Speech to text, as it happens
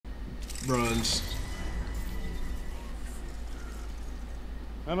Bronze.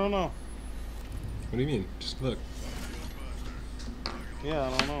 I don't know. What do you mean? Just look. Yeah, I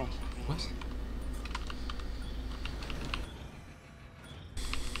don't know. What?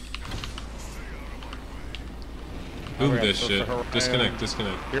 Boom this shit. Disconnect,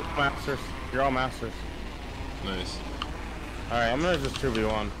 disconnect. You're all masters. You're all masters. Nice. Alright, I'm gonna just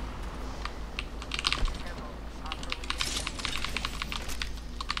 2v1.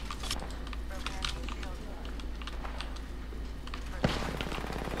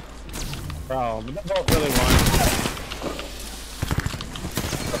 Bro, but they both really won.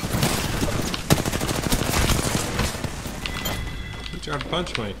 You tried to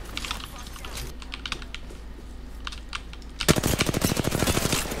punch me.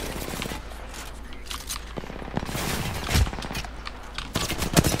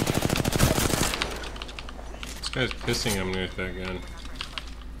 This guy's pissing on me with that gun.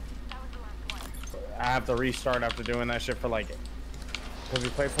 I have to restart after doing that shit for like, because we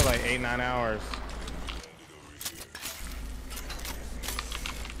played for like 8-9 hours.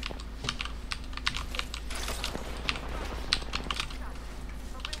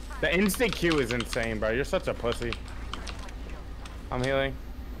 The instant Q is insane, bro. You're such a pussy. I'm healing.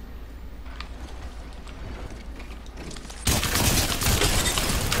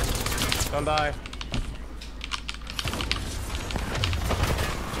 Don't die.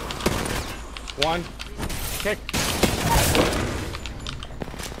 One. Kick.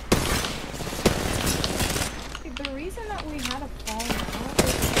 The reason that we had a fall out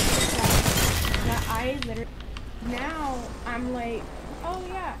is that I literally, now I'm like, oh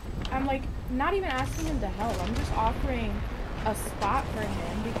yeah, I'm like not even asking him to help. I'm just offering a spot for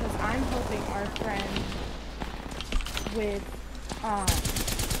him because I'm helping our friend with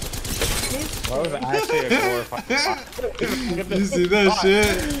his That was actually a glorified. You see that shit?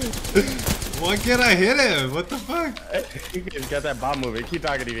 Why can't I hit him? What the fuck? You can get that bomb moving. Keep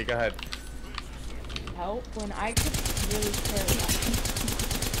talking, Evie. Go ahead. help when I could really care about him.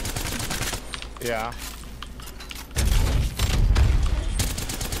 Yeah.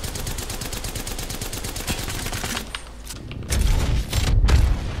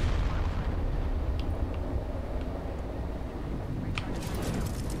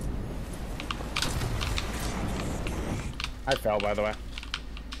 I fell, by the way.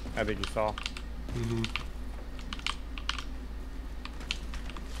 I think you saw. Mm-hmm.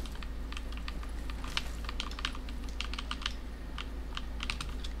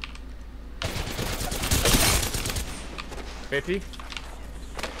 $50.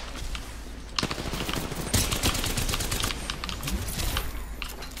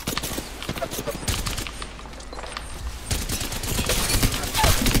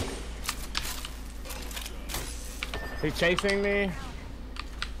 He's chasing me.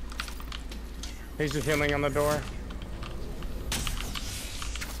 He's just healing on the door.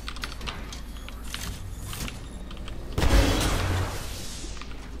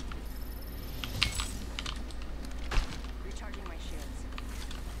 Recharging my shields.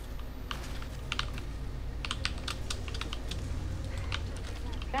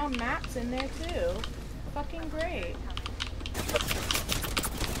 Now Matt's in there too. Fucking great.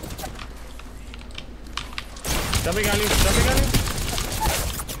 Jumping on you, jumping on you.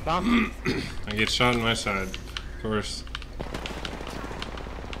 Stop. I get shot in my side, of course.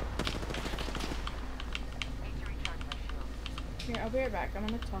 Here, I'll be right back. I'm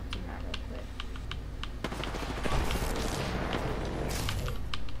gonna talk to Matt real quick.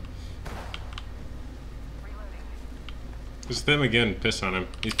 Just them again, piss on him.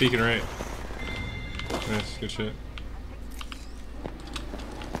 He's peeking right. Nice, good shit.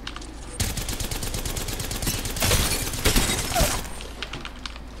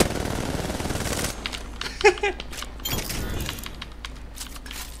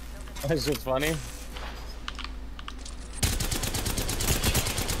 That's just funny.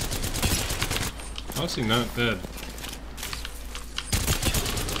 How's he not dead?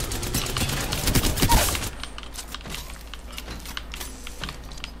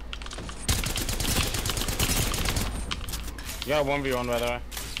 You got 1v1 by the way.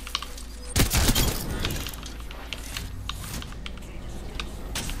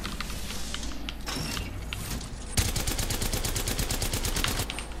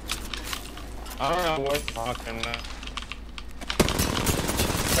 I don't know what's talking about.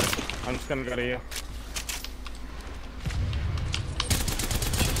 I'm just gonna go to you.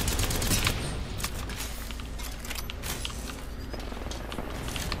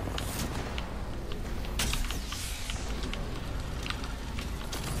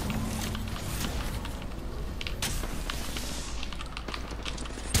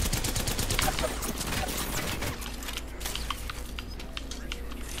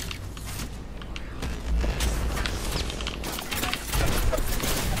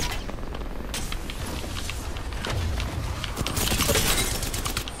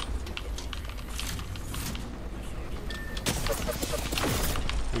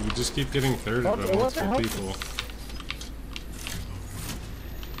 just keep getting third by multiple people.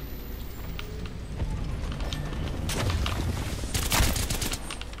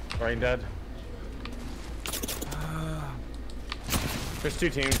 Brain dead. There's 2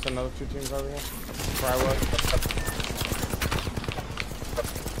 teams, another 2 teams over here. Where I was.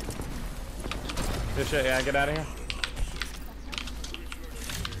 Good shit, yeah, get out of here.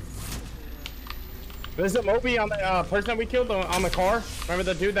 There's a Moby on the person that we killed on the car. Remember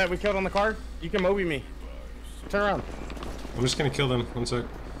the dude that we killed on the car? You can Moby me. Turn around. I'm just gonna kill them. 1 sec.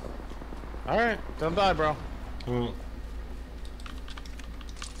 Alright, don't die, bro. Well,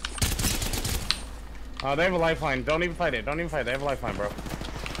 Oh, they have a lifeline. Don't even fight it. Don't even fight it. They have a lifeline, bro.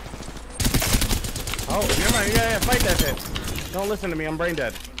 Oh, never mind. Yeah, fight that shit. Don't listen to me. I'm brain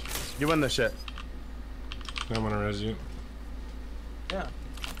dead. You win this shit. I'm gonna res you. Yeah.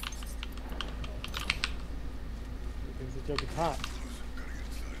 It's a joke is hot.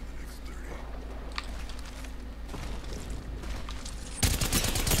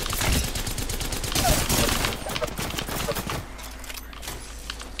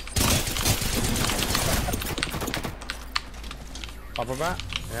 Pop her back.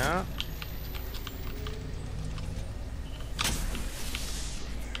 Yeah.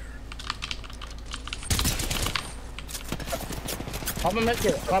 Pop him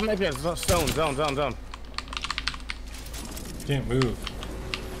here. Pop him here. Zone. Can't move.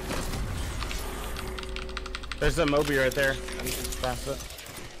 There's a Moby right there. I need to pass it.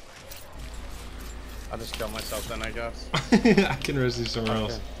 I'll just kill myself then, I guess. I can res you somewhere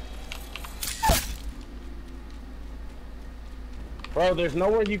else. Bro, there's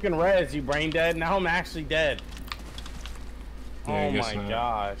nowhere you can res, you brain dead. Now I'm actually dead. Yeah, I oh guess my not.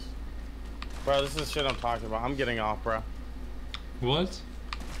 gosh. Bro, this is shit I'm talking about. I'm getting off, bro. What?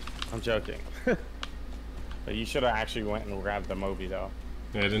 I'm joking. But you should have actually went and grabbed the Moby, though.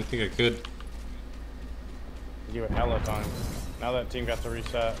 Yeah, I didn't think I could. You had hella time. Now that team got to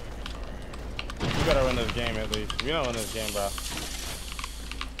reset. You better win this game, at least. If you don't win this game, bro,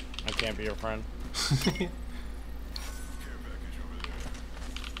 I can't be your friend.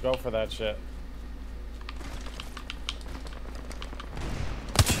 Go for that shit.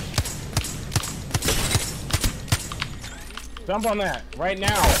 Jump on that right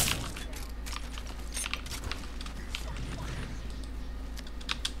now.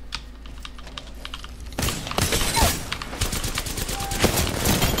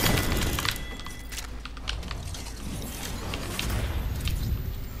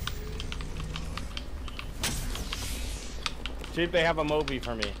 See if they have a Moby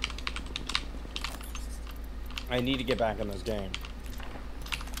for me. I need to get back in this game.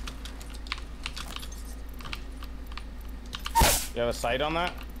 You have a sight on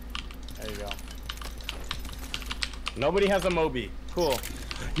that? There you go. Nobody has a Moby. Cool.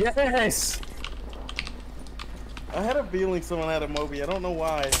 Yes! I had a feeling someone had a Moby. I don't know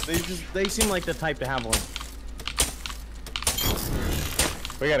why. They seem like the type to have one.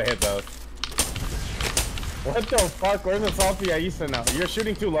 We gotta hit those. What the fuck? Where's the salty I used to know? You're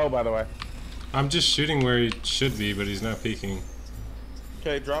shooting too low, by the way. I'm just shooting where he should be, but he's not peeking.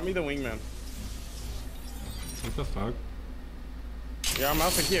 Okay, drop me the wingman. What the fuck? Yeah, I'm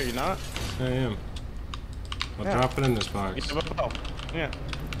mousing here, you not? I am. I'll Yeah. drop it in this box. You have a bow. Yeah.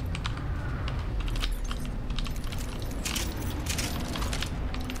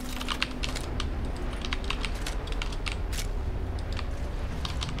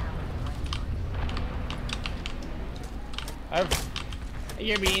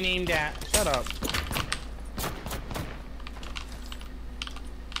 You're being aimed at. Shut up.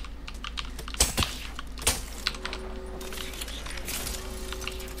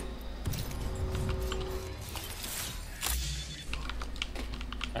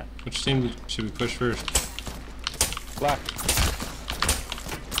 Which team should we push first? Left.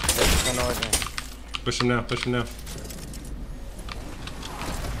 Push him now, push him now.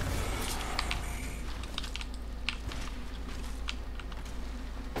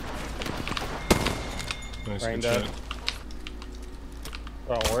 Nice, Brain good dead. shot.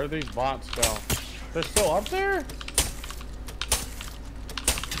 Bro, where do these bots go? They're still up there?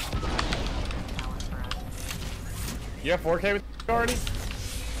 You have 4K with already?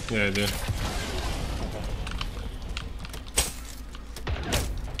 Yeah, I do.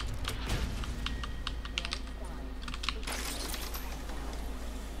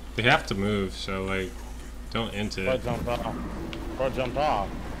 They have to move, so like, don't int Bro it. jumped off. Bro jumped off.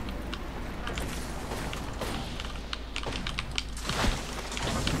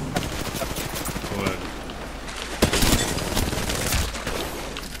 What?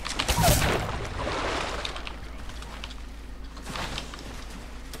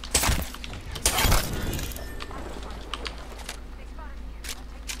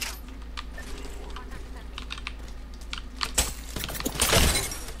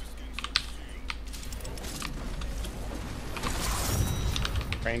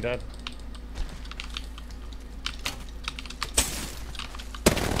 Main dead.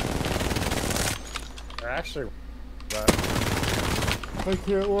 Actually, I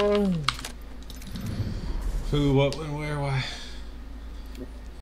can't lie. Who, what, when, where, why?